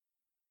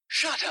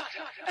Shut up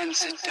and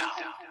sit down.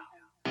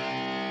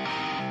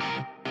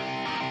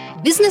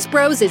 Business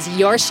Bros is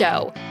your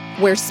show,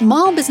 where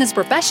small business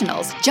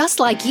professionals just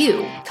like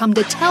you come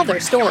to tell their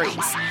stories.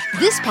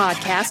 This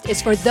podcast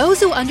is for those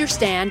who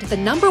understand the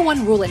number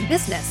one rule in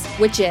business,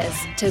 which is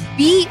to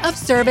be of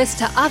service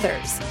to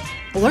others.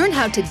 Learn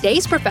how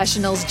today's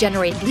professionals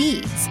generate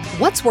leads,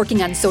 what's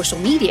working on social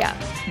media,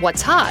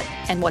 what's hot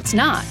and what's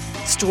not,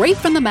 straight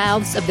from the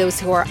mouths of those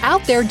who are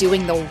out there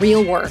doing the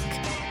real work.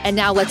 And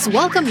now let's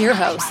welcome your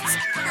hosts,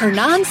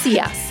 Hernan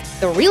Cias,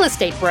 the real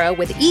estate bro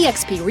with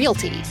eXp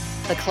Realty,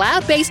 the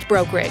cloud-based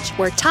brokerage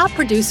where top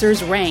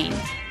producers reign,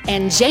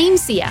 and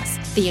James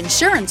Cias, the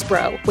insurance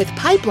bro with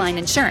Pipeline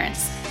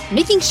Insurance,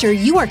 making sure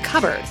you are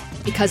covered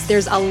because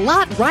there's a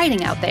lot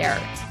riding out there.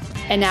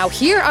 And now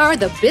here are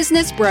the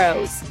Business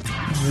Bros.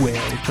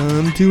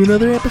 Welcome to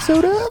another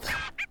episode of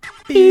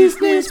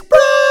Business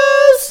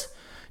Bros.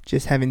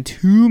 Just having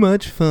too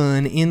much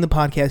fun in the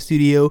podcast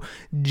studio.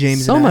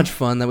 James so and I, much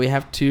fun that we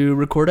have to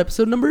record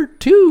episode number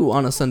 2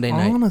 on a Sunday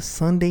night. On a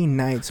Sunday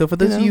night. So for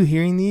those of you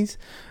hearing these,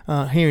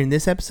 hearing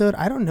this episode,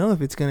 I don't know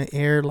if it's going to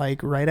air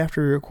like right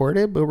after we record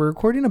it, but we're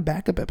recording a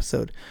backup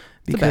episode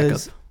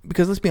because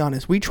let's be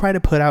honest, we try to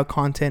put out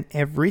content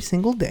every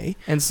single day.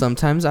 And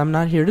sometimes I'm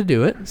not here to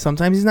do it.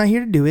 Sometimes he's not here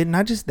to do it.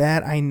 Not just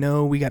that, I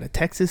know we got a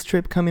Texas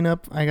trip coming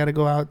up I got to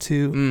go out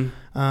to.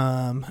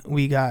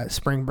 We got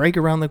spring break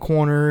around the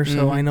corner,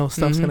 so I know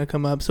stuff's going to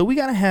come up. So we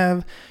got to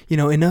have,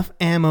 enough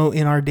ammo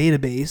in our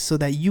database so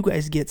that you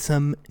guys get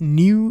some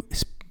new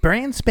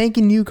brand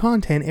spanking new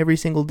content every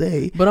single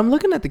day. But I'm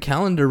looking at the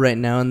calendar right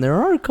now, and there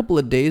are a couple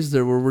of days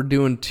there where we're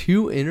doing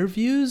 2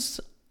 interviews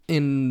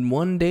in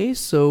one day,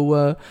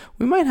 so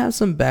we might have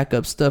some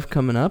backup stuff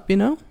coming up,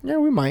 Yeah,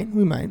 we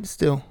might.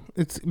 Still,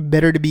 it's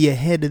better to be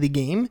ahead of the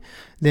game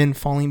than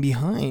falling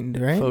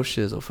behind, right? Faux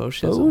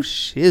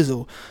shizzle.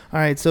 All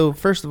right, so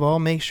first of all,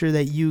 make sure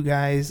that you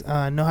guys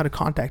know how to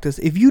contact us.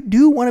 If you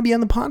do want to be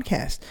on the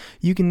podcast,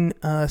 you can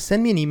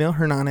send me an email,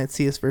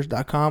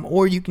 hernan@csfirst.com,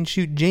 or you can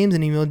shoot James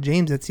an email,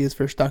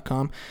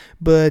 james@csfirst.com.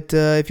 But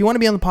if you want to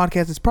be on the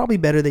podcast, it's probably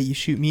better that you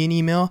shoot me an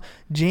email.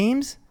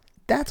 James,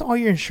 that's all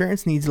your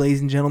insurance needs,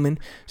 ladies and gentlemen.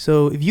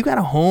 So if you got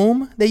a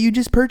home that you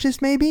just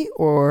purchased maybe,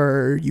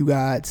 or you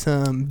got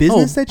some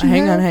business that you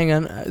have. Hang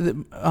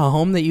on. A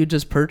home that you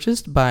just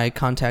purchased by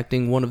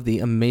contacting one of the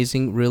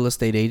amazing real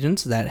estate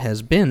agents that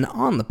has been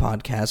on the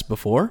podcast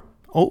before.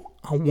 Oh,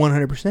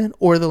 100%.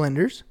 Or the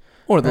lenders.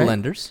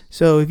 Lenders.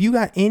 So if you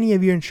got any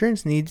of your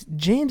insurance needs,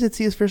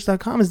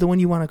 james@csfirst.com is the one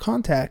you want to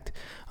contact.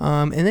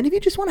 And then if you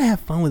just want to have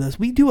fun with us,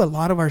 we do a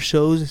lot of our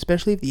shows,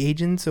 especially if the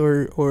agents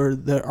or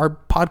our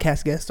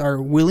podcast guests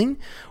are willing.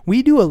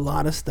 We do a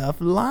lot of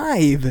stuff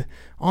live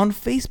on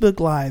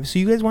Facebook Live. So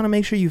you guys want to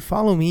make sure you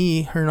follow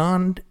me,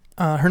 Hernan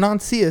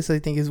Cias, I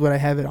think is what I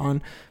have it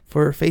on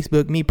for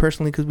Facebook. Me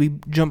personally, because we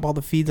jump all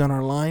the feeds on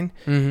our line,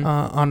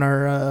 on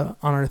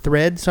our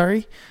thread.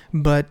 Sorry,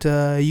 but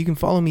you can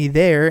follow me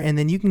there, and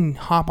then you can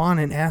hop on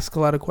and ask a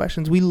lot of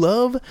questions. We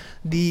love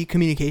the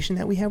communication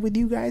that we have with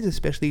you guys,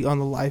 especially on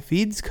the live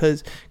feeds,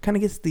 because kind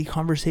of gets the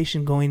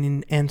conversation going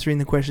and answering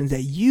the questions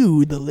that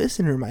you, the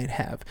listener, might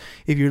have.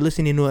 If you're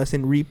listening to us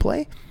in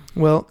replay,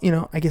 well,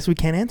 I guess we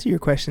can't answer your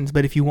questions,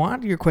 but if you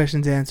want your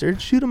questions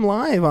answered, shoot them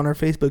live on our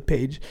Facebook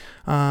page.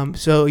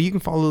 So you can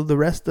follow the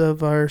rest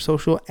of our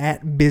social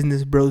at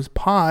Business Bros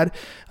Pod,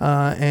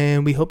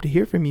 and we hope to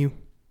hear from you.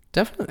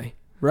 Definitely.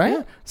 Right?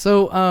 Yeah.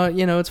 So,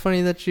 it's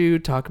funny that you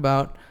talk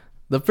about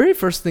the very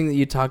first thing that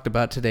you talked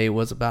about today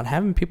was about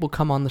having people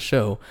come on the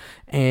show.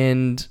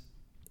 And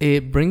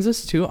it brings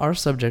us to our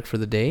subject for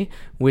the day,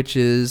 which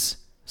is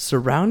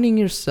surrounding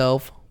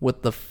yourself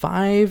with the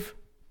 5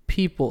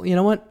 people. You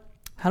know what?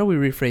 How do we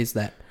rephrase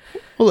that?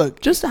 Well, look,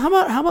 just how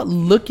about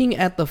looking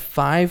at the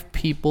 5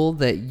 people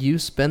that you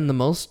spend the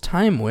most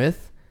time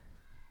with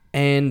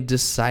and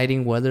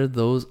deciding whether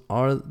those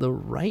are the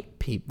right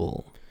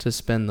people to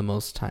spend the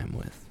most time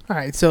with? All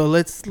right, so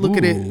let's look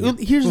at it.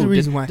 Here's the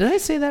reason why. Did I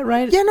say that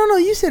right? Yeah, no,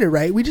 you said it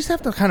right. We just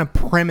have to kind of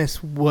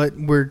premise what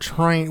we're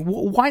trying.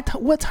 What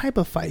type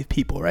of 5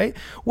 people, right?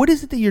 What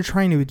is it that you're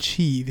trying to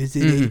achieve? Is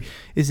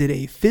it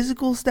a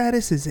physical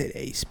status? Is it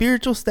a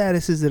spiritual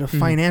status? Is it a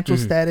financial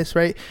status?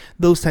 Right?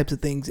 Those types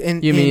of things.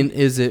 And mean,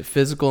 is it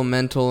physical,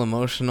 mental,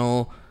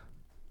 emotional,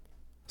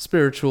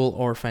 spiritual,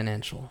 or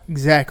financial?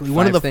 Exactly.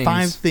 One of the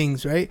 5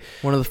 things, right?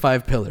 One of the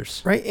 5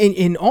 pillars. Right?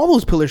 And all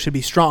those pillars should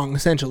be strong,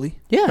 essentially.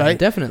 Yeah, right?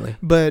 Definitely.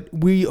 But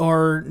we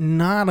are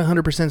not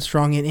 100%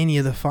 strong in any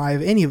of the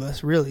 5, any of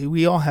us, really.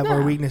 We all have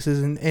our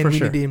weaknesses and we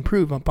need to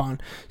improve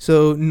upon.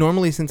 So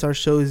normally, since our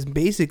show is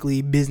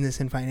basically business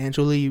and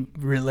financially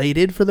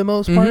related for the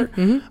most part,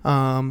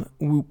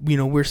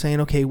 we're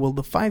saying, okay, well,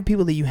 the 5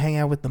 people that you hang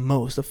out with the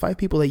most, the 5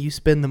 people that you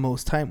spend the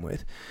most time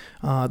with,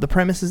 the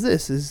premise is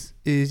this, is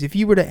if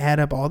you were to add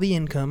up all the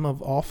income of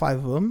all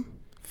 5 of them,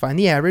 find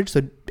the average,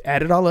 so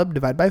add it all up,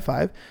 divide by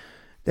 5,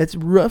 that's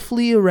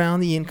roughly around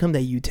the income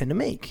that you tend to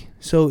make.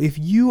 So if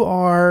you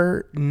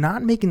are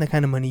not making the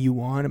kind of money you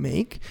want to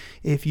make,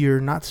 if you're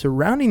not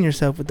surrounding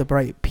yourself with the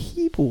right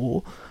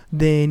people,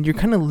 then you're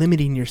kind of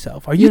limiting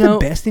yourself. Are you the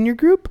best in your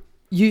group?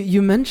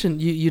 You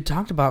mentioned, you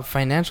talked about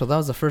financial. That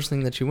was the first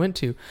thing that you went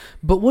to.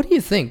 But what do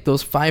you think,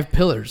 those 5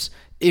 pillars?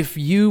 If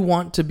you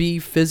want to be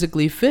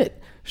physically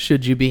fit,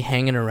 should you be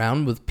hanging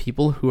around with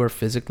people who are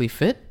physically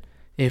fit?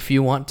 If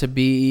you want to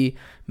be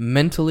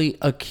mentally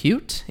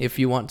acute, if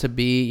you want to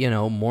be,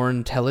 more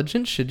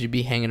intelligent, should you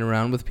be hanging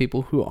around with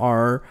people who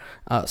are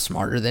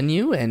smarter than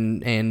you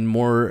and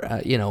more,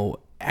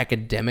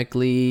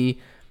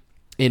 academically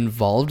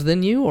involved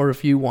than you? Or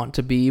if you want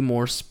to be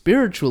more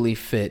spiritually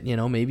fit,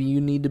 maybe you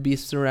need to be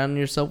surrounding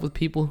yourself with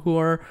people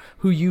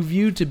who you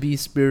view to be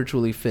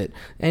spiritually fit.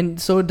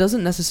 And so it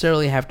doesn't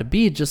necessarily have to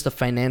be just a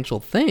financial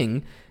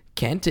thing.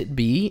 Can't it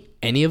be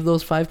any of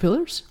those 5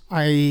 pillars?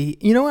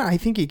 You know what? I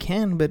think it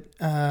can, but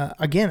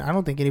again, I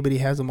don't think anybody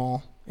has them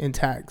all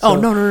intact. So, oh,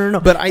 no.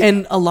 But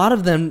and a lot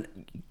of them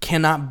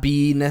cannot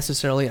be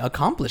necessarily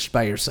accomplished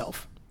by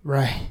yourself.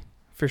 Right.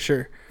 For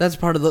sure. That's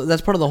part of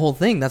the whole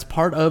thing. That's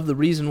part of the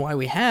reason why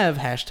we have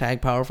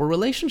 #powerful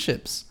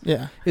relationships.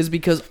 Yeah. Is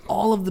because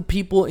all of the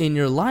people in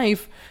your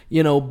life,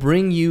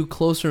 bring you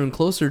closer and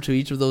closer to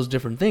each of those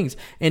different things.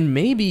 And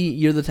maybe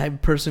you're the type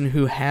of person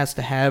who has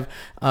to have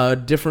a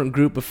different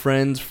group of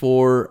friends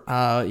for,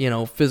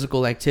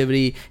 physical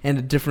activity, and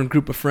a different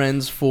group of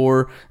friends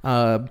for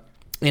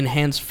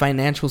enhanced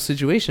financial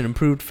situation,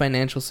 improved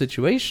financial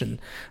situation.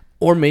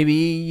 Or maybe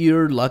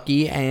you're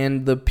lucky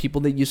and the people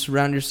that you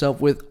surround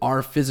yourself with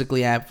are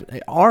physically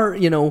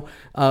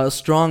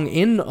strong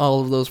in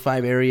all of those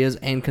 5 areas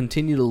and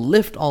continue to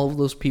lift all of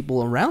those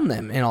people around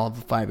them in all of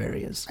the 5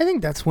 areas. I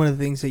think that's one of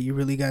the things that you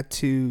really got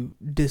to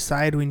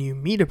decide when you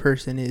meet a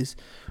person is,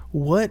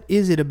 what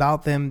is it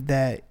about them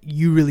that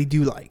you really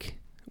do like?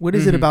 What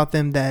is it about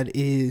them that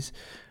is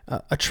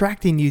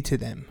attracting you to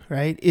them,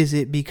 right? Is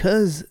it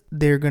because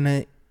they're going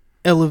to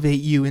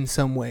elevate you in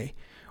some way?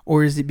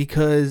 Or is it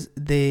because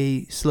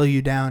they slow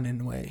you down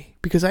in a way?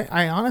 Because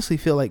I honestly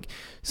feel like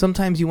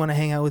sometimes you want to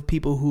hang out with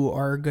people who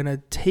are going to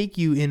take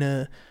you in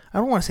I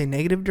don't want to say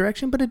negative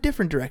direction, but a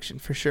different direction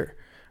for sure,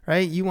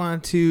 right? You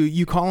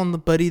call on the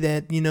buddy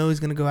that is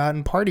going to go out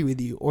and party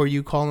with you, or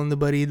you call on the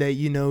buddy that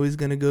is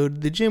going to go to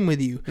the gym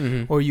with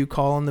you, or you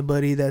call on the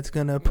buddy that's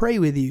going to pray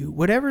with you.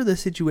 Whatever the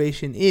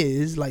situation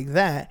is like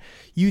that,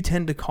 you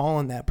tend to call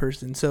on that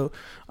person. So,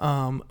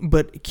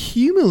 but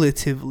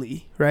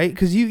cumulatively, right?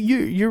 Because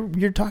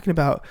you're talking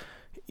about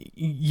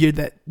we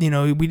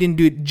didn't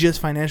do it just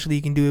financially.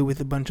 You can do it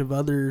with a bunch of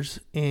others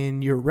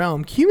in your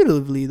realm.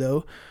 Cumulatively,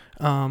 though,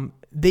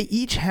 they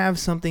each have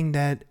something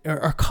that, or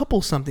a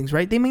couple somethings,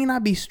 right? They may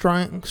not be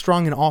strong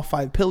in all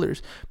 5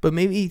 pillars, but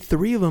maybe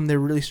 3 of them they're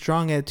really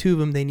strong at, 2 of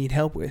them they need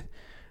help with.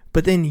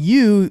 But then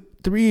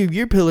 3 of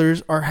your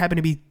pillars happen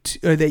to be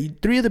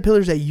 3 of the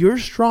pillars that you're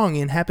strong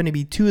in happen to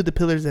be 2 of the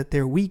pillars that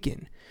they're weak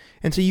in.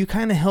 And so you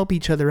kind of help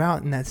each other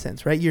out in that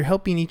sense, right? You're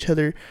helping each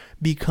other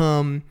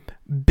become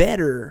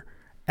better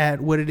at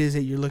what it is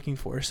that you're looking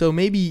for. So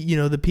maybe,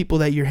 the people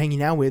that you're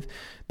hanging out with,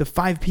 the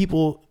 5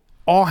 people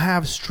all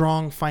have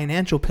strong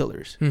financial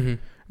pillars,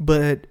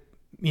 but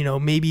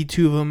maybe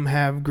 2 of them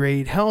have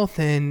great health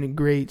and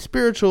great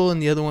spiritual,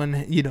 and the other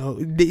one,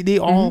 they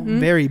all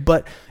vary.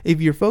 But if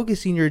you're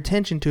focusing your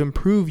attention to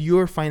improve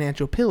your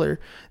financial pillar,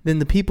 then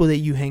the people that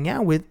you hang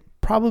out with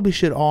probably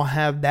should all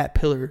have that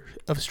pillar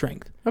of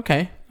strength.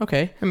 Okay.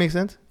 That makes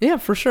sense. Yeah,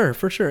 for sure.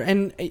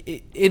 And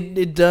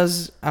it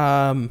does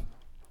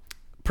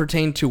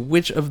pertain to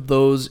which of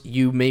those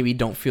you maybe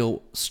don't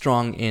feel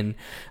strong in.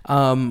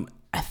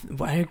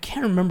 I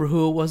can't remember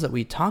who it was that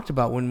we talked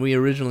about when we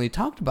originally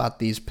talked about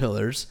these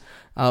pillars.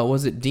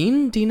 Was it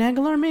Dean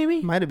Aguilar,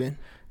 maybe? Might have been.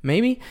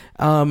 Maybe.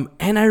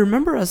 And I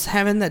remember us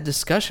having that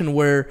discussion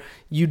where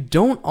you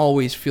don't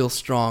always feel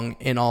strong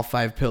in all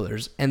 5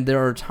 pillars. And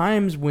there are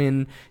times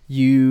when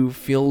you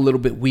feel a little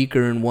bit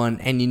weaker in one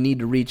and you need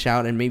to reach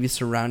out and maybe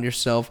surround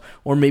yourself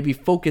or maybe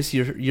focus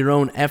your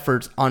own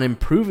efforts on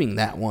improving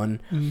that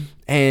one.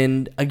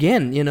 And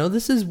again,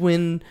 this is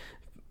when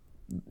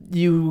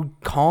you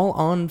call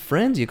on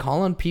friends, you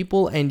call on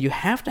people, and you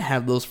have to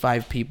have those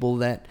 5 people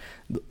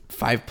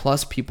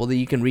 5+ people that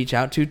you can reach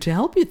out to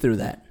help you through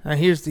that.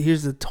 Here's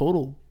the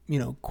total,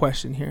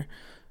 question here.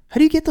 How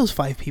do you get those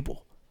 5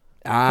 people?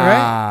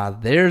 Right?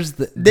 There's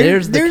the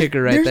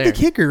kicker right there. There's the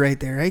kicker right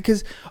there, right?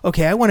 Because,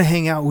 okay, I want to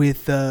hang out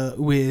with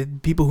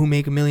people who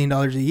make $1 million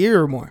a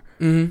year or more.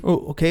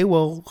 Oh, okay,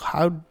 well,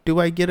 how do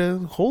I get a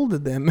hold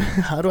of them?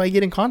 How do I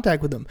get in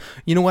contact with them?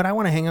 You know what? I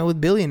want to hang out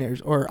with billionaires,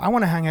 or I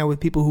want to hang out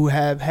with people who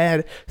have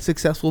had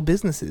successful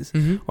businesses,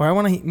 or I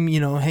want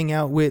to, hang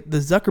out with the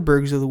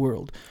Zuckerbergs of the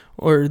world,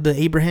 or the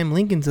Abraham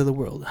Lincolns of the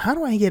world. How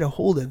do I get a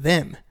hold of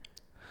them?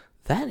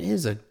 That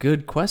is a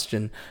good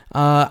question.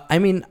 I'll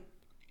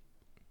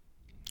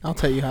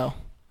tell you how.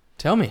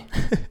 Tell me.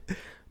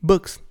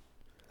 Books.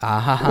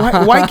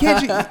 Why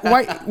can't you?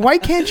 Why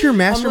can't your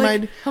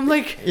mastermind? I'm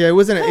like yeah, it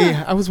wasn't.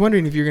 I was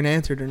wondering if you're gonna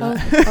answer it or not.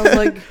 I was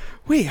like,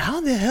 wait, how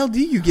the hell do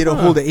you get a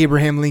hold of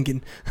Abraham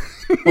Lincoln?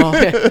 Well,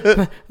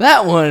 okay.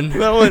 that one,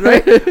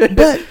 right?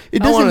 But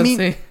it doesn't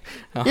mean.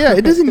 Yeah,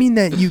 it doesn't mean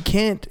that you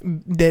can't.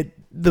 That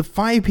the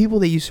 5 people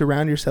that you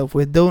surround yourself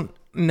with don't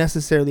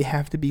necessarily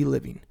have to be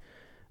living.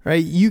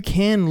 right? You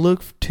can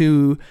look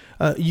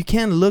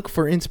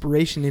for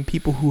inspiration in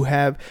people who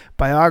have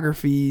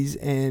biographies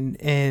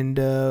and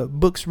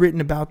books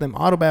written about them,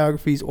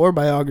 autobiographies or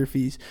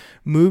biographies,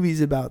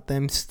 movies about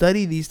them.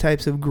 Study these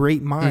types of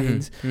great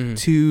minds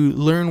to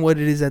learn what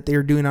it is that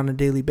they're doing on a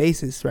daily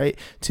basis, right?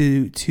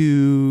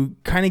 To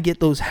kind of get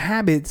those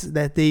habits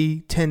that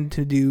they tend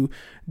to do,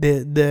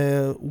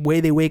 the way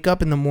they wake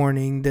up in the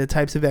morning, the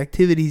types of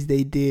activities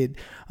they did,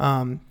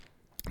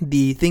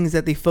 the things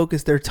that they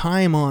focus their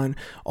time on.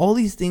 All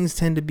these things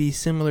tend to be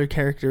similar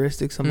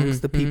characteristics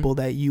amongst the people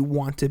that you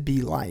want to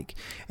be like.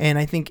 And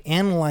I think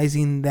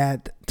analyzing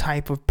that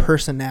type of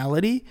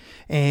personality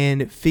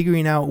and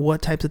figuring out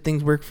what types of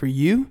things work for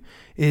you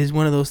is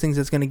one of those things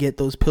that's going to get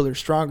those pillars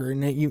stronger.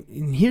 And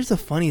here's the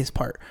funniest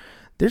part.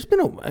 There's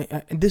been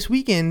this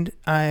weekend,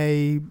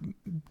 I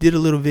did a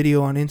little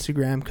video on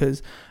Instagram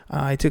because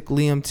I took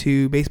Liam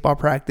to baseball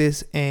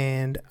practice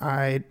and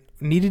I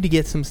needed to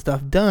get some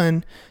stuff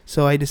done.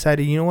 So I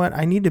decided, you know what?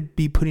 I need to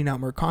be putting out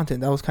more content.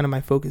 That was kind of my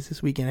focus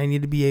this weekend. I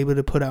need to be able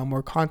to put out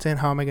more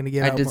content. How am I going to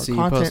get out more content? I did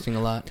see you posting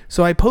a lot.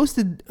 So I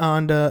posted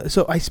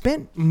so I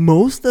spent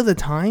most of the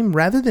time,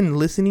 rather than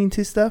listening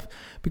to stuff,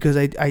 because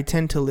I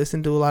tend to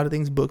listen to a lot of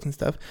things, books and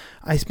stuff.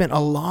 I spent a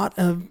lot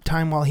of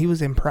time while he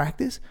was in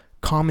practice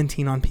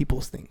commenting on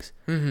people's things.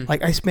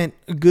 Like I spent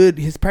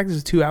his practice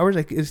was 2 hours.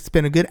 I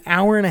spent a good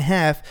hour and a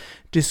half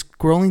just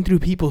scrolling through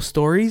people's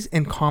stories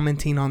and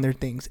commenting on their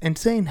things and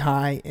saying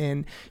hi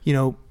and,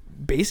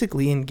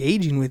 basically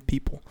engaging with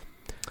people.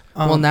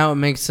 Well, now it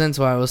makes sense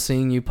why I was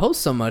seeing you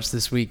post so much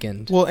this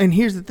weekend. Well, and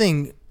here's the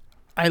thing.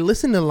 I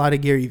listen to a lot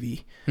of Gary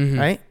Vee,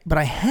 right? But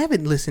I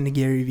haven't listened to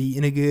Gary Vee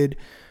in a good,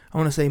 I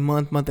want to say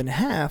month and a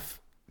half,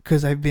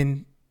 because I've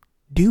been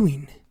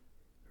doing,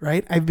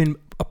 right? I've been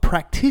a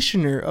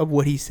practitioner of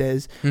what he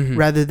says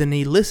rather than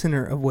a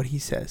listener of what he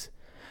says.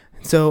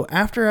 So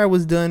after I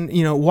was done,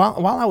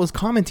 while I was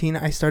commenting,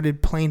 I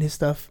started playing his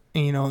stuff,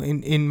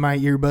 in my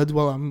earbuds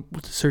while I'm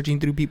searching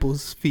through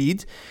people's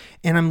feeds,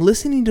 and I'm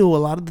listening to a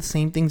lot of the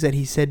same things that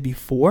he said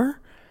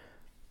before,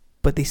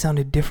 but they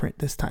sounded different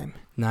this time.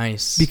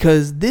 Nice.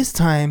 Because this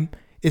time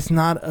it's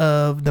not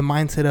of the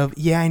mindset of,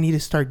 I need to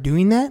start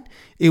doing that.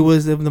 It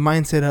was of the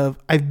mindset of,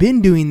 I've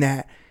been doing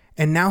that,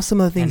 and now some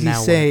of the things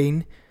he's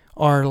saying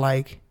are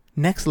like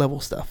next level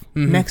stuff,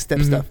 next step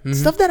stuff,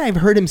 stuff that I've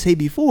heard him say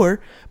before,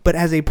 but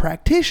as a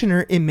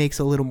practitioner, it makes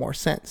a little more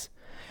sense.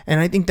 And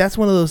I think that's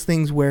one of those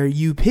things where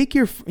you pick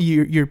your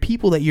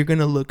people that you're going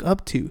to look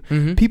up to,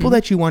 people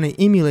that you want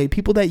to emulate,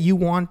 people that you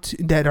want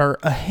that are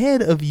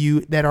ahead of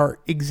you, that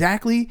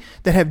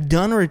have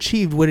done or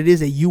achieved what it is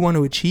that you want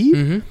to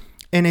achieve.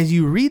 And as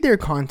you read their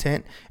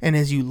content and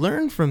as you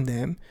learn from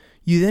them,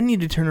 you then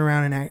need to turn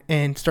around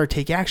and start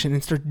take action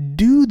and start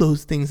do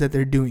those things that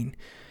they're doing.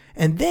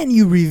 And then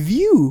you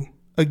review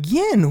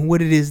again what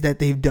it is that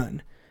they've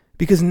done.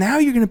 Because now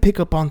you're going to pick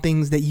up on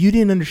things that you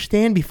didn't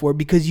understand before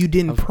because you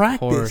didn't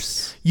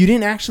practice. You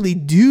didn't actually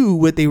do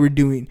what they were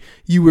doing.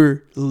 You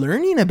were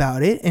learning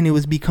about it and it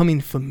was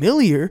becoming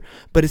familiar.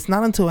 But it's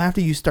not until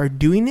after you start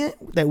doing it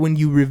that when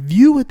you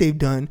review what they've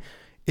done,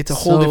 it's a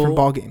whole different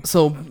ballgame.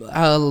 So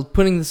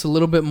putting this a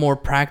little bit more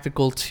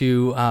practical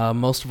to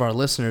most of our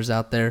listeners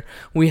out there,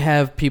 we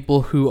have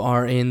people who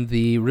are in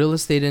the real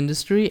estate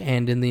industry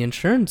and in the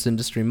insurance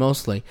industry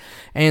mostly.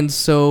 And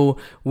so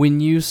when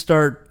you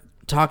start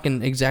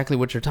talking exactly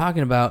what you're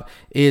talking about,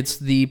 it's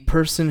the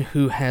person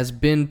who has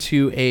been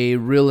to a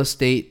real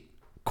estate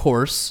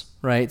course,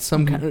 right?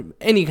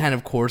 Any kind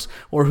of course,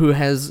 or who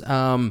has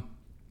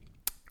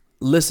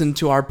listen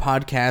to our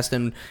podcast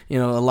and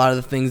a lot of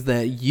the things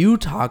that you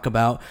talk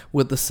about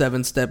with the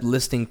 7-step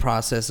listing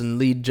process and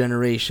lead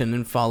generation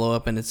and follow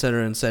up and et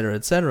cetera, et cetera,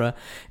 et cetera.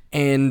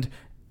 And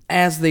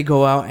as they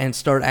go out and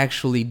start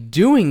actually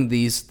doing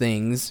these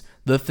things,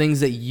 the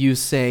things that you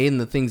say and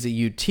the things that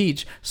you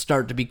teach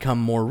start to become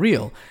more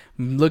real.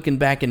 Looking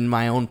back in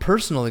my own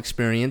personal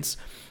experience,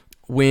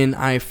 when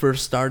I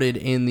first started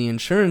in the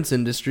insurance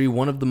industry,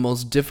 one of the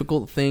most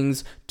difficult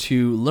things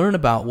to learn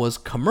about was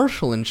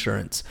commercial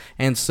insurance.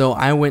 And so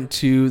I went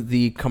to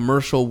the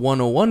Commercial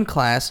 101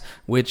 class,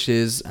 which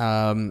is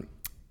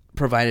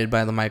provided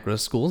by the Micro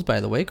Schools, by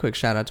the way. Quick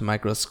shout out to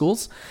Micro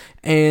Schools.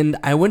 And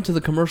I went to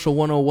the Commercial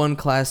 101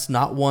 class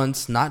not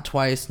once, not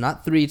twice,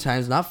 not 3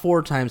 times, not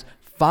 4 times,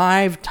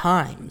 5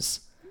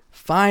 times.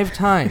 5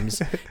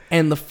 times.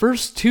 And the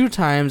first 2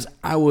 times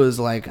I was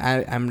like,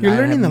 I have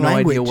no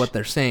idea what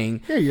they're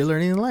saying. Yeah, you're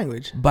learning the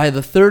language. By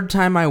the 3rd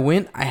time I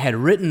went, I had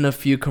written a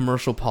few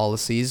commercial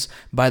policies.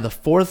 By the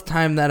 4th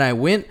time that I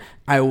went,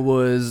 I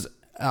was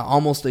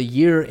almost a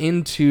year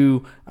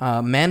into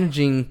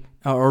managing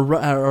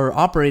or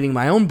operating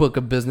my own book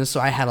of business, so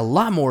I had a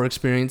lot more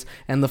experience.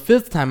 And the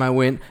 5th time I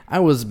went, I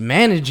was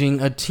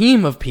managing a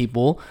team of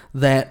people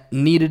that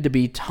needed to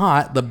be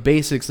taught the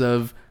basics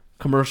of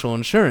commercial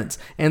insurance.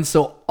 And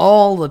so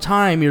all the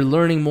time you're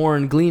learning more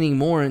and gleaning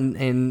more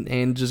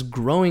and just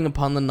growing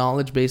upon the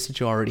knowledge base that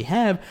you already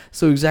have.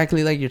 So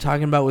exactly like you're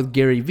talking about with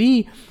Gary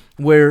Vee,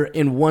 where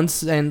in one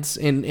sense,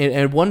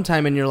 at one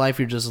time in your life,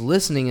 you're just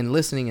listening and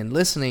listening and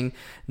listening.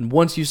 And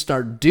once you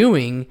start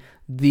doing,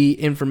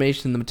 the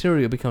information, the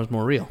material becomes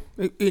more real.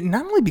 It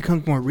not only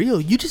becomes more real,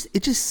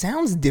 it just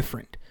sounds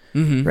different,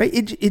 right?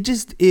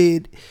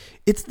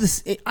 It's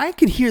this. I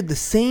could hear the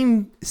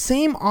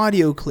same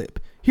audio clip.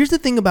 Here's the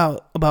thing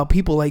about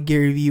people like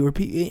Gary Vee or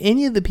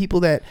any of the people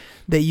that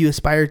you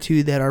aspire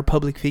to that are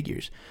public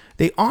figures.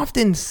 They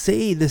often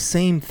say the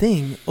same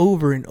thing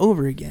over and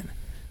over again.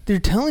 They're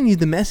telling you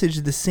the message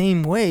the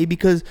same way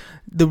because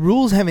the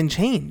rules haven't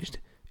changed.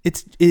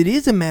 It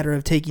is a matter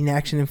of taking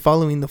action and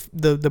following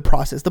the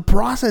process. The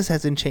process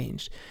hasn't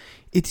changed.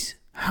 It's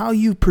how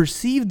you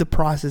perceive the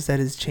process that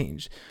has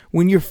changed.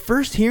 When you're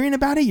first hearing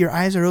about it, your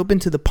eyes are open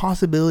to the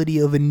possibility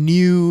of a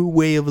new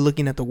way of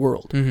looking at the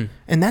world.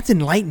 And that's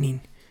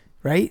enlightening,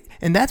 right?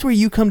 And that's where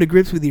you come to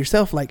grips with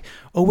yourself like,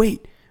 oh,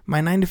 wait, my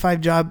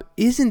 9-to-5 job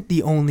isn't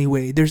the only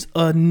way. There's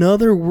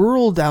another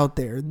world out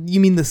there. You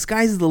mean the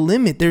sky's the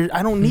limit?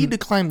 I don't need to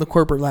climb the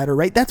corporate ladder,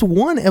 right? That's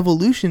one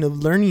evolution of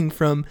learning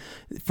from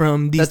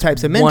these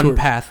types of mentors. One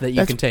path that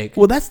you can take.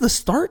 Well, that's the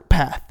start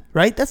path,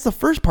 right? That's the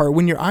first part.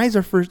 When your eyes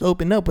are first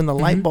opened up, when the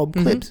light bulb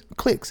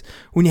clicks,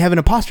 when you have an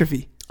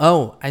apostrophe.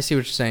 Oh, I see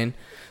what you're saying.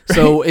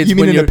 So it's you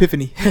mean when an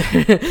epiphany?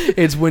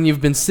 It's when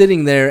you've been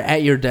sitting there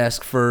at your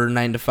desk for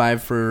 9 to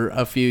 5 for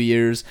a few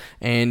years,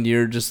 and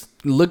you're just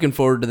looking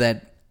forward to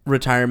that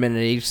retirement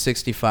at age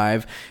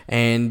 65,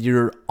 and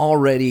you're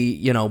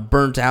already,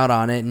 burnt out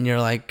on it, and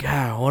you're like,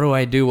 God, what do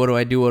I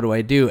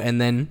do? And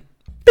then,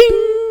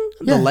 bing,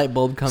 the light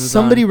bulb comes on.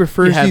 Somebody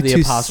refers you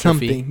to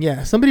apostrophe. something.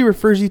 Yeah, somebody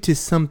refers you to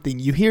something.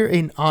 You hear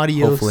an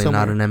audio. Hopefully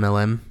somewhere. not an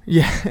MLM.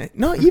 Yeah,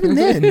 no, even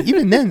then,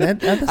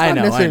 that's not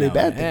necessarily a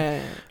bad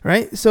thing,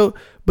 right? So,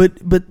 but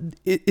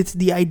it's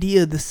the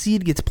idea. The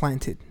seed gets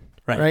planted,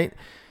 right?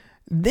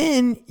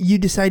 Then you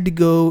decide to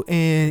go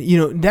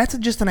and, that's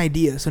just an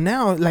idea. So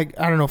now, like,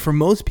 I don't know, for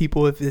most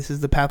people, if this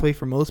is the pathway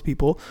for most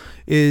people,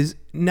 is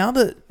now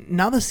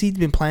the seed's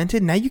been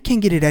planted. Now you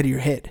can't get it out of your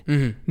head.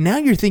 Now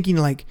you're thinking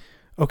like,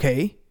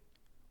 okay,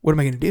 what am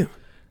I going to do?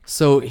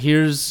 So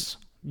here's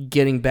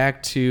getting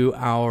back to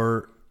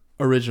our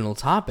original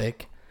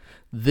topic.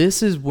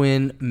 This is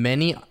when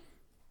many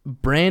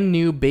brand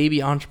new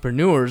baby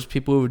entrepreneurs,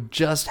 people who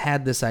just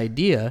had this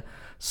idea,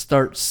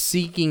 start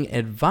seeking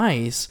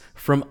advice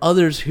from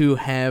others who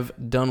have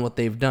done what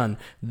they've done.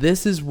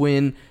 This is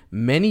when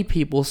many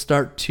people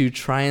start to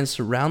try and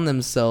surround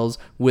themselves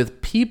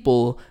with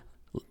people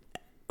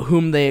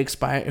whom they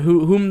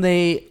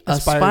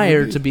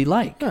aspire to be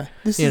like. Yeah,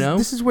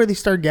 this is where they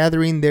start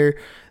gathering their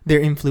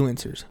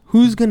influencers.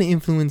 Who's going to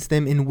influence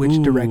them in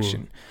which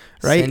direction?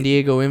 Right? San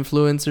Diego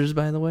influencers,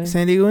 by the way.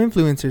 San Diego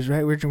influencers,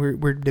 right?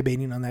 We're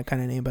debating on that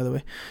kind of name, by the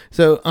way.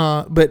 So,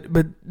 but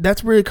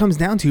that's where it comes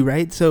down to,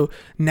 right? So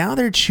now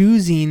they're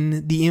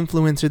choosing the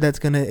influencer that's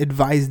going to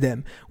advise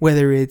them,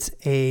 whether it's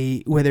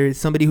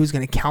somebody who's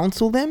going to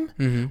counsel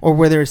them, or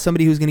whether it's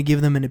somebody who's going to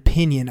give them an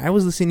opinion. I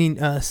was listening,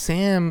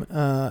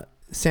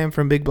 Sam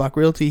from Big Block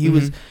Realty.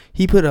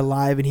 He put a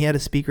live and he had a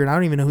speaker, and I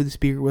don't even know who the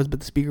speaker was, but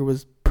the speaker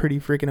was pretty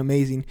freaking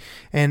amazing.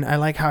 And I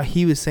like how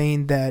he was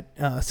saying that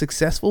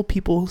successful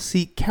people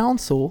seek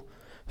counsel,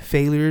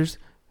 failures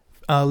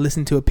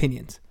listen to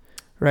opinions,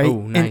 right?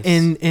 Oh, nice.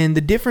 And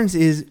the difference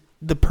is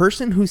the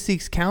person who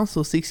seeks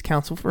counsel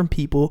from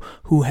people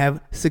who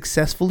have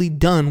successfully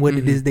done what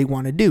it is they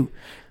want to do.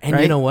 And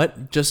right? you know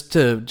what? Just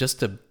to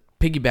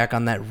piggyback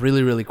on that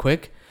really, really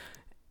quick,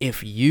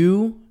 if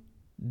you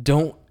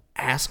don't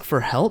ask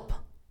for help,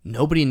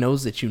 nobody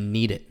knows that you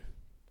need it.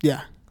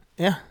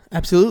 Yeah,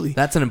 absolutely.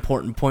 That's an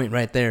important point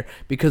right there,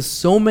 because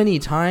so many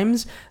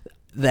times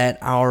that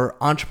our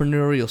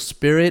entrepreneurial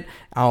spirit,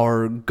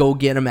 our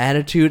go-get-em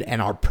attitude, and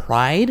our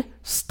pride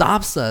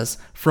stops us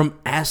from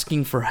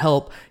asking for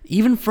help,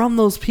 even from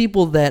those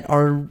people that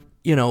are,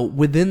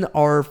 within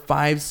our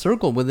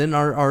circle, within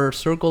our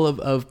circle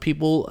of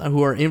people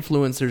who are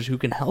influencers, who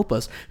can help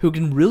us, who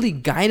can really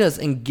guide us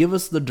and give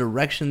us the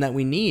direction that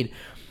we need.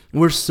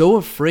 We're so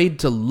afraid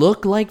to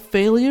look like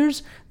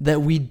failures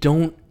that we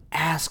don't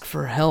ask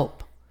for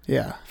help.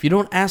 Yeah. If you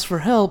don't ask for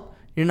help,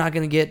 you're not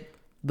going to get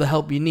the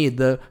help you need.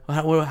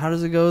 How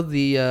does it go?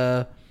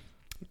 The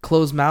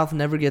closed mouth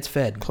never gets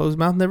fed. Closed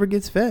mouth never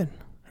gets fed,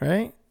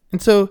 right?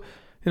 And so,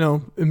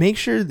 make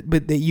sure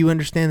that you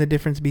understand the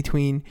difference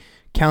between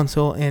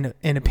counsel and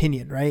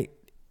opinion, right?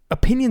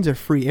 Opinions are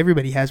free.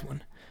 Everybody has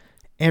one.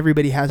 They're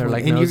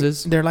like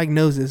noses. They're like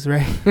noses,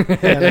 right?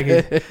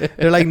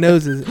 They're like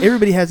noses.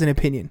 Everybody has an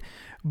opinion.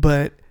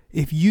 But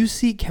if you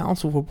seek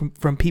counsel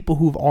from people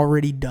who've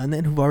already done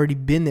that, who've already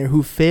been there,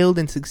 who failed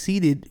and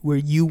succeeded where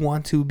you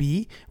want to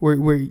be,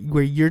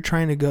 where you're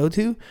trying to go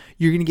to,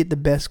 you're going to get the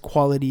best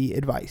quality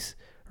advice,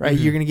 right?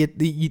 You're going to get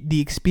the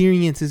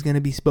experience is going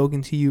to be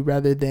spoken to you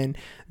rather than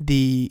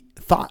the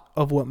thought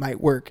of what might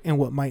work and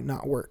what might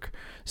not work.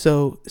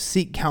 So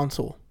seek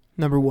counsel.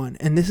 Number one.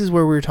 And this is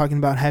where we're talking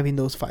about having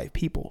those 5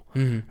 people,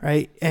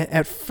 right?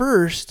 At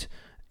first,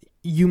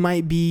 you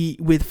might be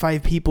with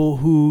 5 people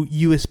who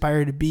you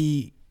aspire to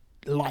be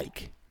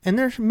like. And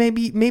there's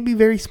maybe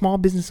very small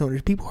business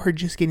owners, people who are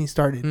just getting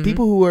started,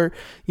 people who are,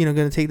 going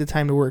to take the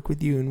time to work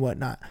with you and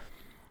whatnot.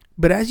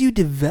 But as you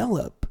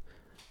develop,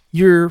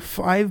 your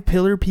 5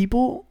 pillar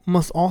people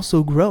must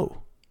also grow.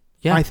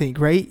 Yeah. I think,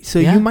 right? So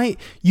Yeah.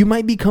 you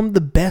might become the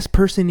best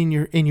person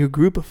in your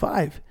group of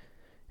 5.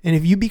 And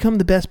if you become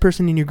the best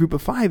person in your group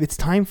of 5, it's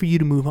time for you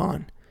to move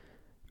on.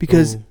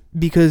 Because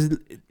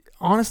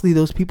honestly,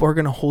 those people are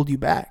going to hold you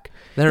back.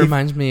 That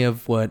reminds me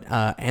of what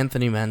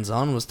Anthony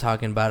Manzon was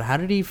talking about. How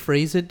did he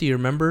phrase it? Do you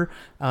remember?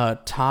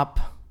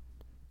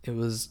 It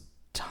was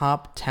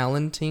top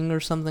talenting or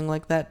something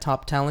like that.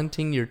 Top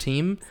talenting your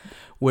team,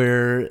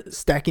 where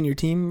Stacking your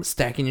team.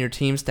 stacking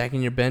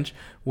your bench,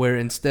 where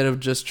instead of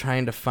just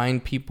trying to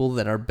find people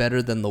that are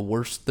better than the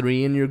worst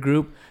 3 in your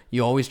group,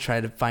 you always try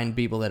to find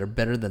people that are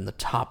better than the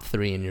top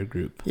 3 in your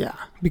group. Yeah,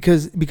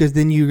 because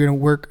then you're going to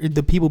work,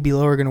 the people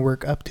below are going to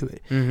work up to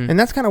it. Mm-hmm. And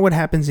that's kind of what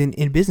happens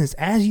in business.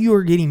 As you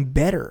are getting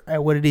better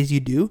at what it is you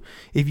do,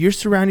 if you're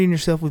surrounding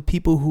yourself with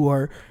people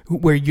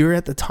where you're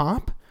at the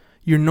top,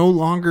 you're no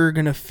longer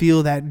going to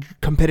feel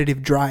that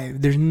competitive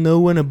drive. There's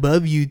no one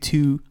above you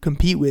to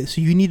compete with.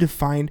 So you need to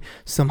find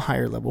some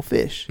higher level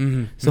fish.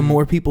 Mm-hmm. Some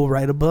more people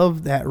right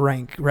above that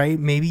rank, right?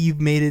 Maybe you've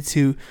made it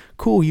to,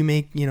 cool, you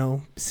make,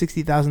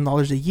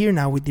 $60,000 a year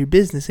now with your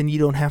business, and you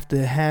don't have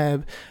to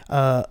have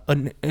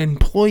an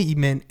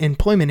employment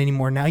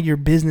anymore. Now your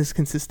business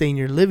can sustain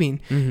your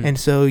living. Mm-hmm. And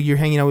so you're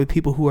hanging out with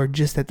people who are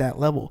just at that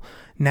level.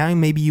 Now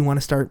maybe you want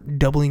to start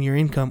doubling your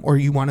income, or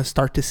you want to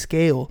start to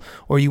scale,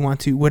 or you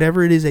want to,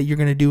 whatever it is that you're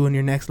going to do in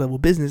your next level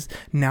business.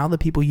 Now the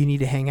people you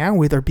need to hang out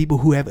with are people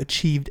who have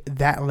achieved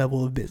that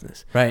level of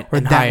business, Right. or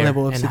And that higher,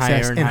 level of and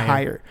success, higher, and and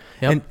higher,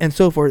 Yep. and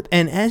so forth.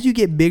 And as you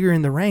get bigger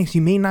in the ranks,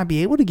 you may not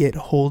be able to get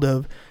hold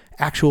of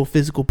actual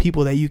physical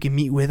people that you can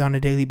meet with on a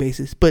daily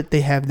basis, but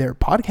they have their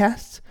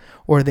podcasts,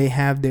 or they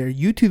have their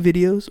YouTube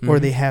videos, or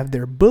they have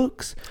their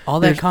books. All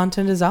that There's-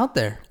 content is out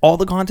there. all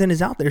the content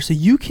is out there. So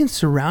you can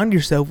surround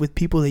yourself with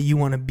people that you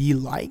want to be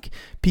like,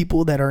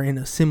 people that are in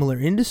a similar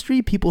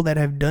industry, people that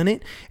have done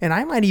it. And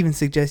I might even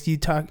suggest you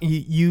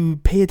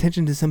pay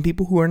attention to some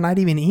people who are not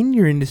even in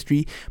your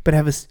industry, but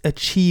have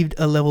achieved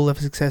a level of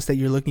success that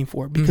you're looking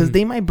for, because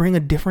they might bring a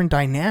different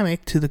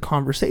dynamic to the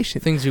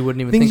conversation. Things you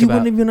wouldn't even Things think you about.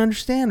 wouldn't even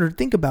understand or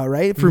think about,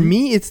 right? For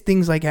me, it's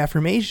things like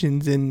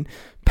affirmations and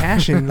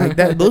passion, like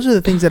that. Those are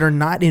the things that are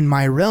not in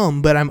my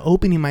realm, but I'm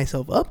opening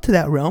myself up to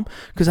that realm,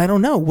 because I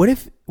don't know. What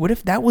if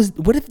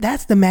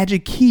that's the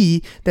magic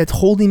key that's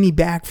holding me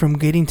back from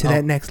getting to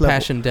that next level?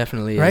 Passion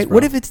definitely Right? is. Bro.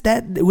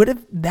 What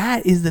if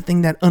that is the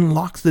thing that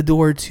unlocks the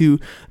door to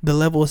the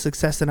level of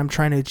success that I'm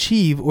trying to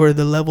achieve, or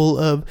the level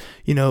of,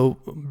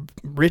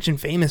 rich and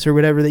famous, or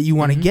whatever that you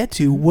want to get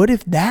to? What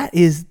if that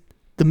is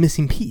the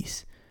missing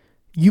piece?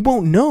 You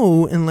won't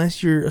know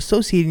unless you're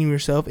associating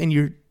yourself and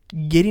you're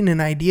getting an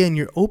idea, and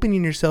you're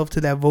opening yourself to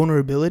that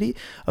vulnerability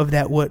of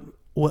that what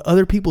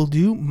other people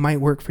do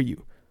might work for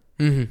you.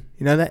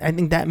 Mm-hmm. That I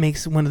think that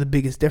makes one of the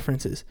biggest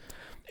differences.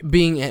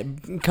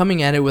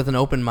 Coming at it with an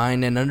open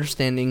mind and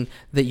understanding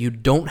that you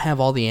don't have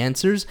all the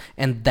answers,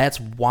 and that's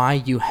why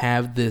you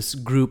have this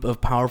group of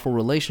powerful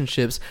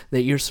relationships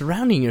that you're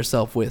surrounding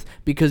yourself with,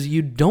 because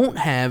you don't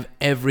have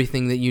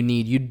everything that you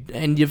need.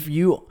 And if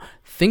you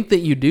think that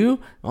you do,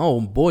 oh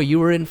boy,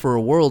 you are in for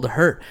a world of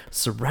hurt.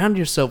 Surround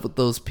yourself with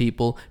those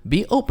people,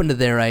 be open to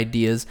their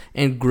ideas,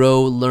 and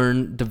grow,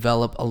 learn,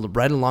 develop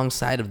right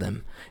alongside of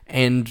them,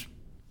 and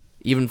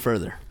even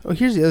further. Oh,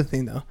 here's the other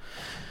thing though.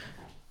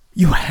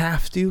 You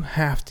have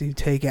to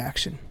take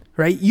action,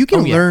 right? You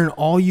can learn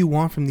all you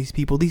want from these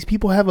people. These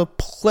people have a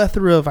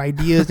plethora of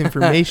ideas,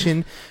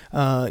 information,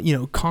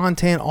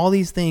 content, all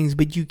these things,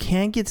 but you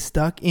can't get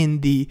stuck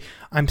in the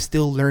I'm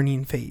still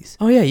learning phase.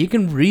 Oh yeah, you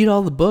can read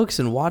all the books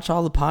and watch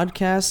all the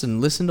podcasts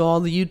and listen to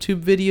all the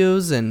YouTube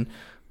videos and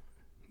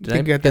Did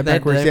I get that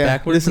backwards? Yeah.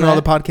 Backwards Listen to all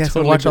the podcasts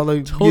and watch all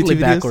the totally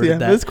YouTube backward videos. Yeah,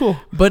 that. that's cool.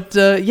 But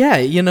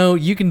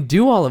you can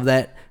do all of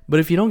that, but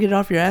if you don't get it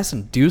off your ass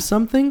and do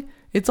something,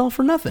 it's all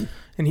for nothing.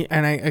 I'm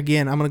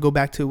going to go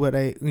back to what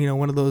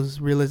one of those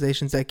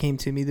realizations that came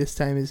to me this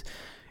time is,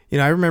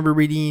 I remember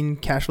reading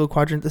Cash Flow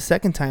Quadrant the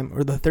second time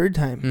or the third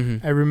time.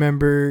 Mm-hmm. I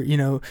remember,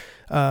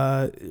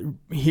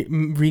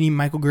 reading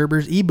Michael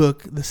Gerber's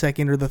ebook the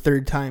second or the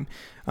third time.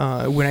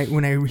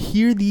 When I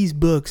hear these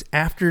books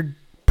after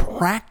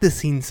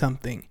practicing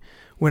something,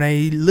 when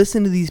I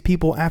listen to these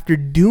people after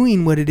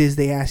doing what it is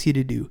they ask you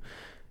to do,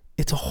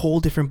 it's a whole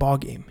different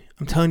ballgame.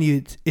 I'm telling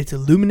you, it's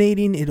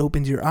illuminating. It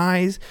opens your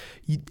eyes.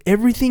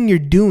 Everything you're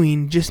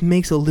doing just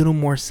makes a little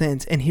more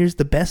sense. And here's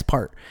the best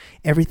part.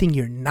 Everything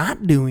you're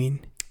not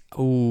doing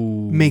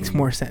makes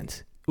more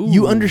sense.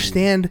 You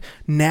understand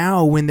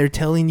now when they're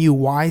telling you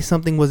why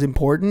something was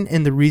important,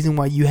 and the reason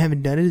why you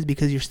haven't done it is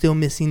because you're still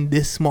missing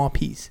this small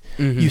piece.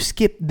 You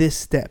skip this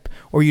step,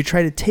 or you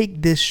try to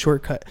take this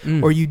shortcut,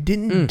 or you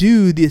didn't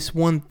do this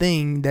one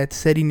thing that's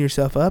setting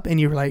yourself up, and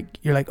you're like,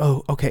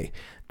 oh, okay,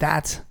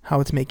 That's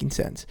how it's making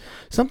sense.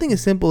 Something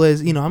as simple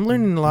as, I'm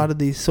learning a lot of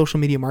these social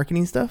media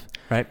marketing stuff.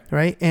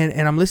 Right.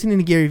 And I'm listening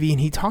to Gary Vee,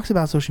 and he talks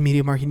about social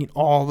media marketing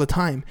all the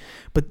time.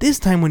 But this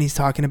time when he's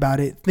talking about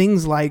it,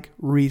 things like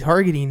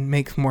retargeting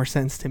makes more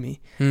sense to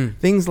me.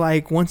 Things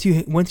like once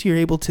you're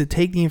able to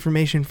take the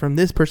information from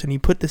this person, you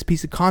put this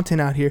piece of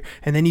content out here,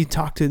 and then you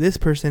talk to this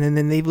person, and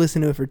then they've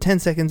listened to it for 10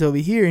 seconds over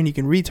here, and you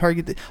can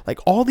retarget like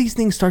all these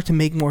things start to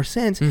make more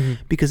sense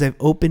because I've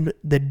opened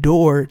the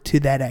door to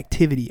that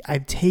activity.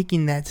 I've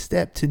taken that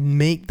step to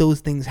make those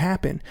things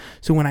happen.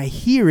 So when I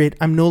hear it,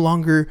 I'm no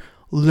longer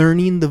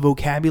learning the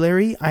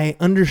vocabulary. I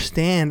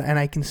understand and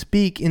I can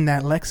speak in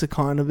that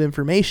lexicon of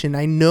information.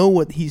 I know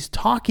what he's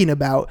talking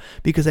about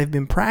because I've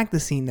been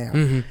practicing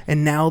now.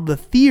 And now the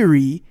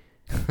theory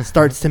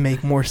starts to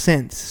make more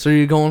sense. So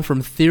you're going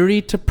from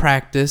theory to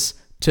practice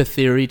to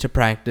theory to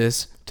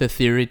practice to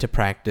theory to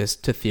practice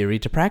to theory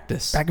to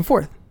practice. Back and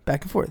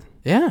forth.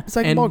 Yeah. It's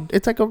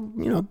like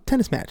a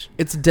tennis match.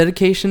 It's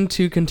dedication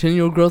to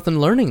continual growth and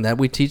learning that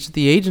we teach at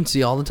the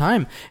agency all the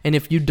time. And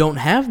if you don't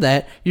have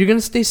that, you're going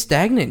to stay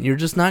stagnant. You're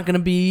just not going to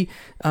be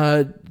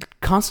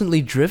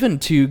constantly driven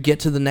to get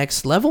to the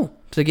next level,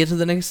 to get to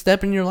the next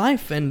step in your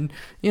life. And,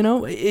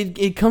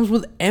 it comes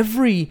with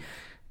every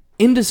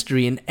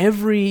industry and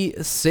every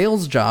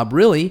sales job,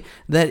 really,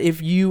 that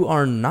if you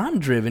are not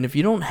driven, if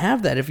you don't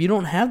have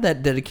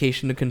that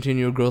dedication to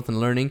continual growth and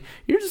learning,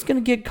 you're just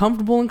going to get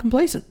comfortable and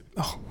complacent.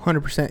 Oh,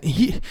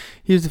 100%.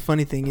 Here's the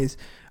funny thing is,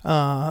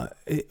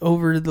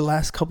 over the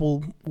last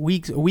couple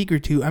weeks, a week or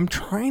two, I'm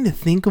trying to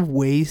think of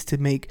ways to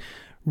make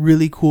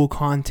really cool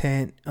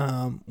content.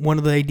 One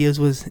of the ideas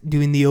was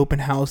doing the open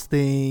house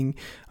thing,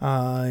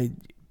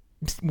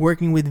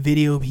 working with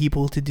video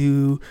people to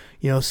do,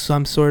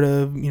 some sort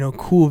of,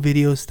 cool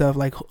video stuff.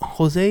 Like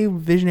Jose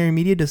Visionary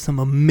Media does some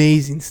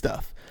amazing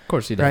stuff. Of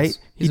course he does. Right?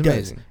 He's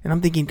amazing. And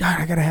I'm thinking, God,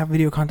 I gotta have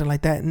video content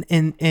like that.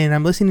 And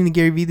I'm listening to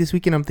Gary Vee this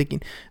week, and I'm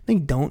thinking,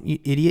 don't, you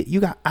idiot.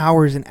 You got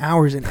hours and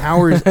hours and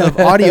hours of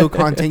audio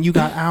content. You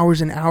got hours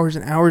and hours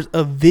and hours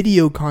of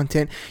video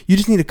content. You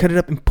just need to cut it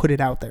up and put it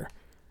out there.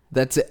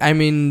 That's it. I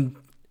mean,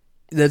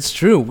 that's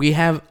true. We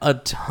have a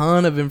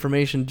ton of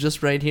information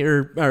just right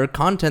here, our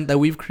content that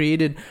we've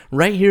created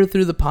right here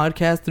through the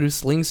podcast, through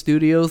Sling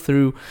Studio,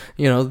 through,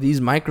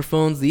 these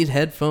microphones, these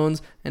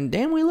headphones, and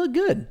damn, we look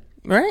good.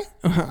 Right?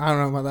 I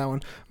don't know about that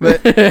one.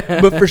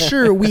 But for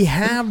sure, we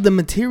have the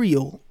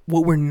material.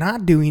 What we're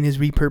not doing is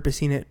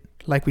repurposing it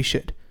like we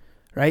should.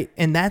 Right?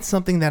 And that's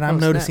something that I'm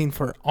noticing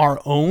for our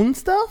own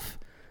stuff,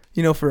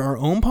 for our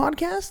own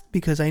podcast,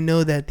 because I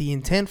know that the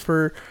intent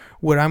for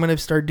what I'm going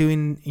to start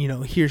doing,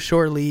 here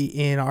shortly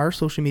in our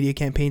social media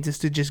campaigns is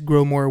to just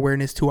grow more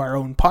awareness to our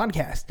own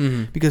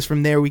podcast, because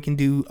from there we can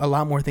do a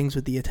lot more things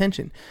with the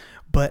attention.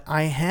 But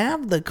I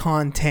have the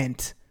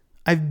content.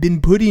 I've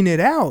been putting it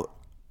out.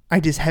 I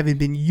just haven't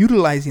been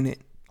utilizing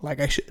it like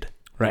I should.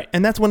 Right.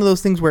 And that's one of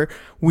those things where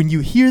when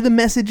you hear the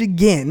message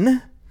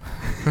again,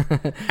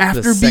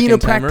 after being a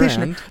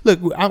practitioner,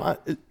 look,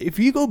 if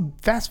you go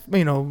fast,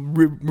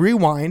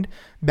 rewind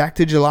back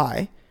to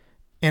July,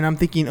 and I'm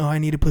thinking, I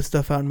need to put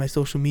stuff out in my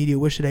social media.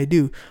 What should I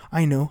do?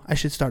 I know I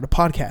should start a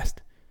podcast.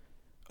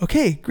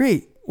 Okay,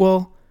 great.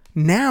 Well,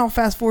 now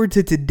fast forward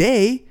to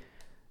today,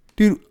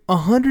 dude,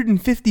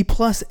 150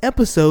 plus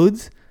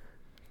episodes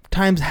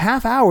times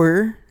half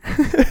hour,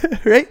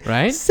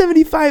 right?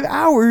 75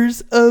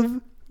 hours of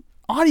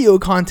audio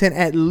content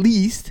at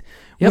least,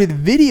 with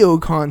video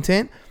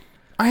content.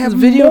 I have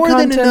video more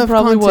content, than enough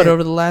probably content.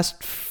 over the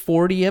last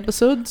 40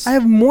 episodes? I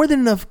have more than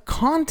enough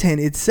content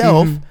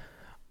itself.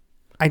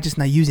 I'm just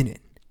not using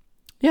it.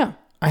 Yeah.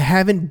 I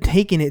haven't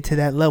taken it to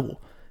that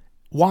level.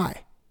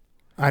 Why?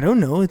 I don't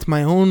know. It's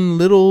my own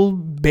little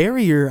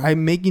barrier.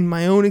 I'm making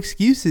my own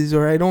excuses,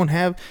 or I don't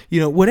have,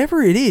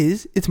 whatever it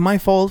is, it's my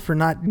fault for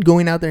not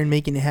going out there and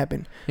making it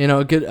happen.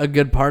 A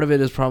good part of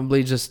it is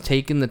probably just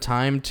taking the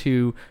time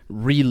to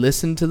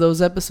re-listen to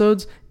those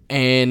episodes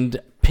and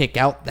pick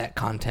out that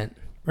content.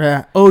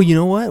 Right. Oh, you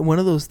know what? One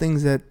of those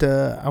things that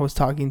I was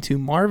talking to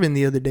Marvin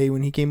the other day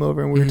when he came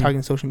over and we were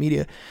talking social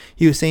media,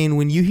 he was saying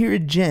when you hear a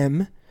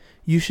gem,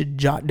 you should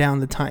jot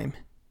down the time.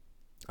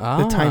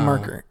 The time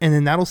marker, and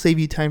then that'll save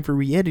you time for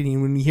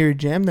re-editing. When you hear a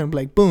gem, then I'm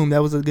like, boom,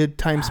 that was a good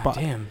time spot.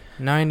 Damn,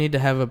 now I need to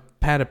have a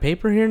pad of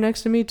paper here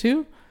next to me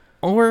too.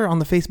 Or on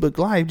the Facebook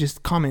Live,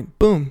 just comment,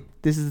 boom,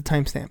 this is the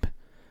timestamp.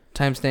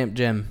 Timestamp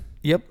gem.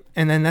 Yep,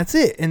 and then that's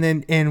it. And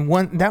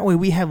that way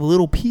we have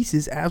little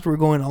pieces as we're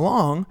going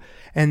along,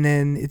 and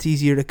then it's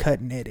easier to cut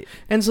and edit.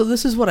 And so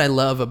this is what I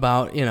love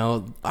about,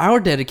 our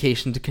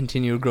dedication to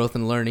continual growth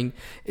and learning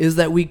is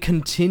that we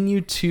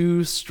continue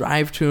to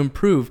strive to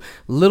improve.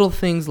 Little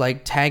things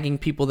like tagging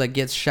people that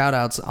get shout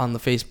outs on the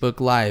Facebook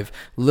Live.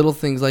 Little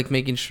things like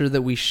making sure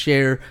that we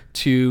share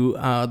to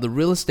the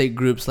real estate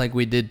groups like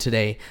we did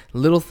today.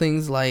 Little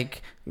things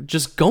like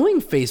just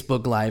going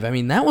Facebook Live. I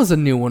mean, that was a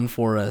new one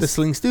for us. The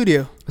Sling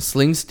Studio.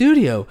 Sling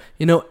Studio.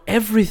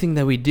 Everything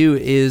that we do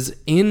is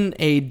in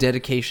a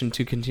dedication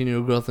to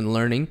continual growth and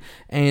learning.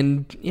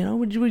 And,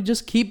 we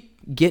just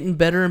keep getting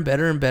better and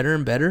better and better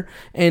and better.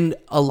 And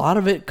a lot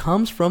of it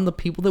comes from the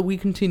people that we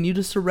continue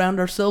to surround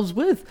ourselves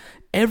with.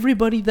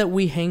 Everybody that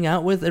we hang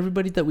out with,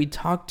 everybody that we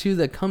talk to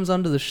that comes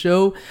onto the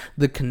show,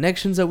 the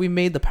connections that we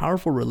made, the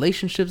powerful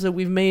relationships that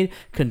we've made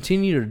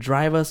continue to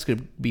drive us to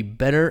be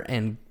better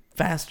and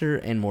faster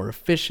and more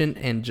efficient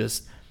and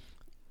just,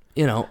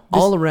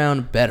 all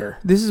around better.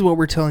 This is what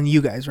we're telling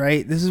you guys,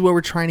 right? This is what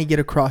we're trying to get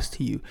across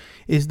to you,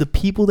 is the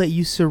people that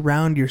you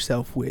surround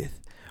yourself with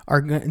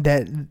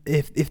that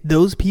if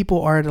those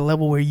people are at a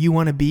level where you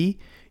want to be,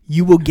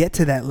 you will get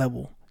to that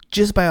level.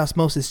 Just by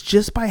osmosis,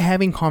 just by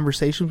having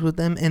conversations with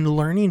them and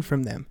learning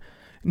from them.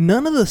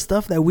 None of the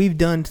stuff that we've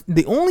done,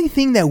 the only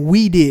thing that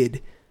we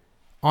did,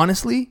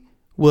 honestly,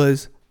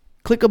 was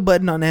click a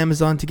button on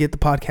Amazon to get the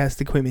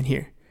podcast equipment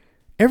here.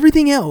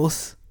 Everything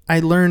else, I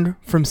learned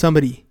from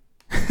somebody.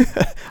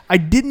 I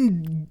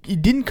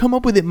didn't come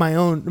up with it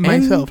myself.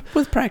 And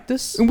with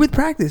practice.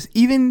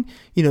 Even,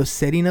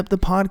 setting up the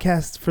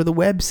podcast for the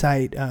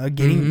website,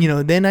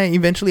 then I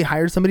eventually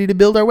hired somebody to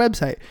build our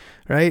website,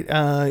 right?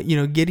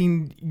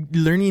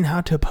 Learning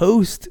how to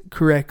post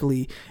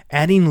correctly,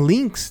 adding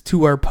links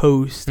to our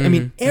post.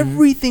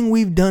 Everything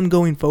we've done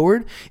going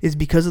forward is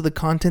because of the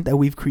content that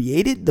we've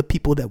created, the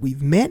people that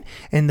we've met,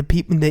 and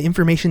the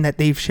information that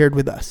they've shared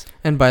with us.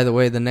 And by the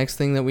way, the next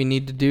thing that we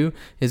need to do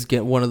is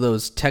get one of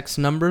those text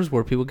numbers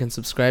where people can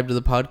subscribe to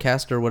the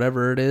podcast or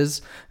whatever it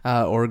is,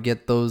 or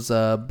get those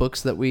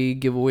books that we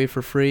give away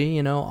for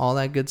free, all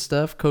that good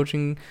stuff,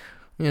 coaching,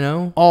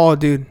 Oh,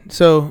 dude.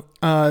 So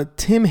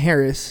Tim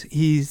Harris,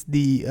 he's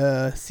the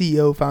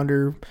CEO,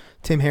 founder,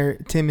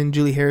 Tim and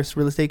Julie Harris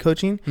Real Estate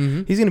Coaching.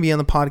 Mm-hmm. He's going to be on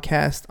the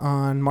podcast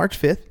on March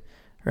 5th,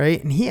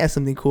 right? And he has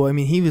something cool.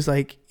 He was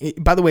like,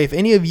 by the way, if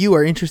any of you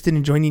are interested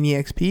in joining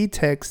EXP,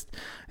 text,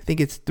 I think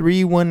it's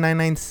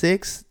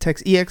 31996,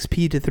 text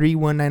EXP to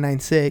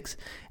 31996,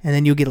 and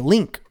then you'll get a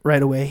link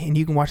right away, and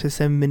you can watch a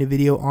 7-minute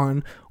video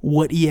on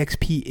what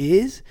EXP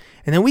is,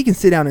 and then we can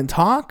sit down and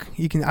talk.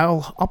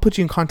 I'll put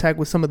you in contact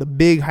with some of the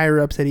big higher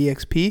ups at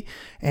EXP,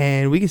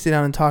 and we can sit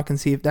down and talk and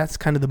see if that's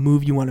kind of the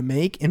move you want to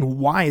make and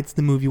why it's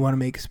the move you want to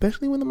make,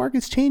 especially when the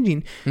market's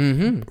changing.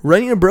 Mm-hmm.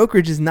 Running a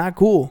brokerage is not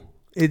cool.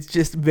 It's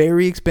just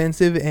very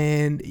expensive,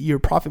 and your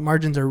profit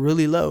margins are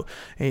really low.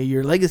 And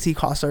your legacy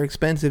costs are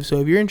expensive.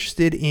 So if you're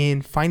interested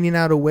in finding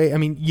out a way,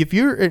 if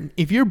you're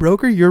a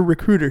broker, you're a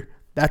recruiter.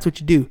 That's what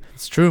you do.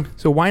 It's true.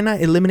 So why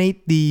not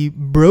eliminate the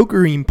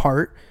brokering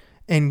part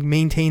and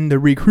maintain the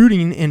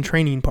recruiting and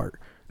training part?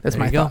 That's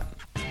my thought.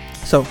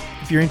 So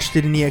if you're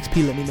interested in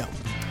EXP, let me know.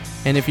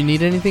 And if you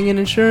need anything in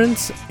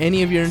insurance,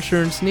 any of your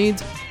insurance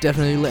needs,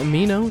 definitely let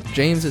me know.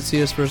 James at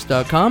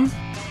csfirst.com.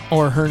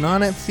 Or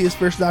Hernan at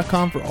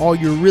csfirst.com for all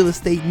your real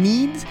estate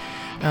needs.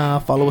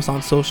 Follow us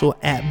on social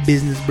at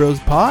Business Bros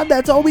Pod.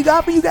 That's all we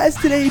got for you guys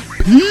today.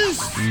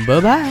 Peace.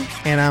 Bye-bye.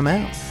 And I'm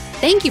out.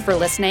 Thank you for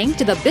listening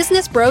to the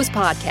Business Bros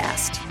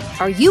Podcast.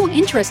 Are you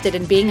interested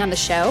in being on the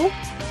show?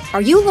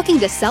 Are you looking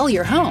to sell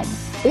your home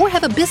or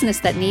have a business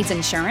that needs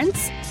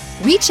insurance?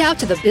 Reach out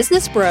to the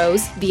Business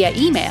Bros via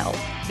email,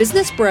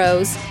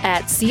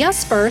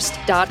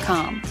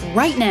 businessbros@csfirst.com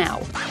right now,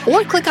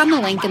 or click on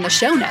the link in the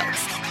show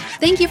notes.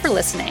 Thank you for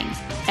listening.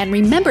 And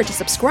remember to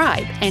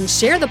subscribe and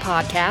share the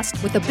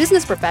podcast with the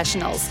business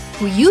professionals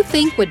who you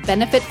think would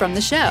benefit from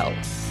the show.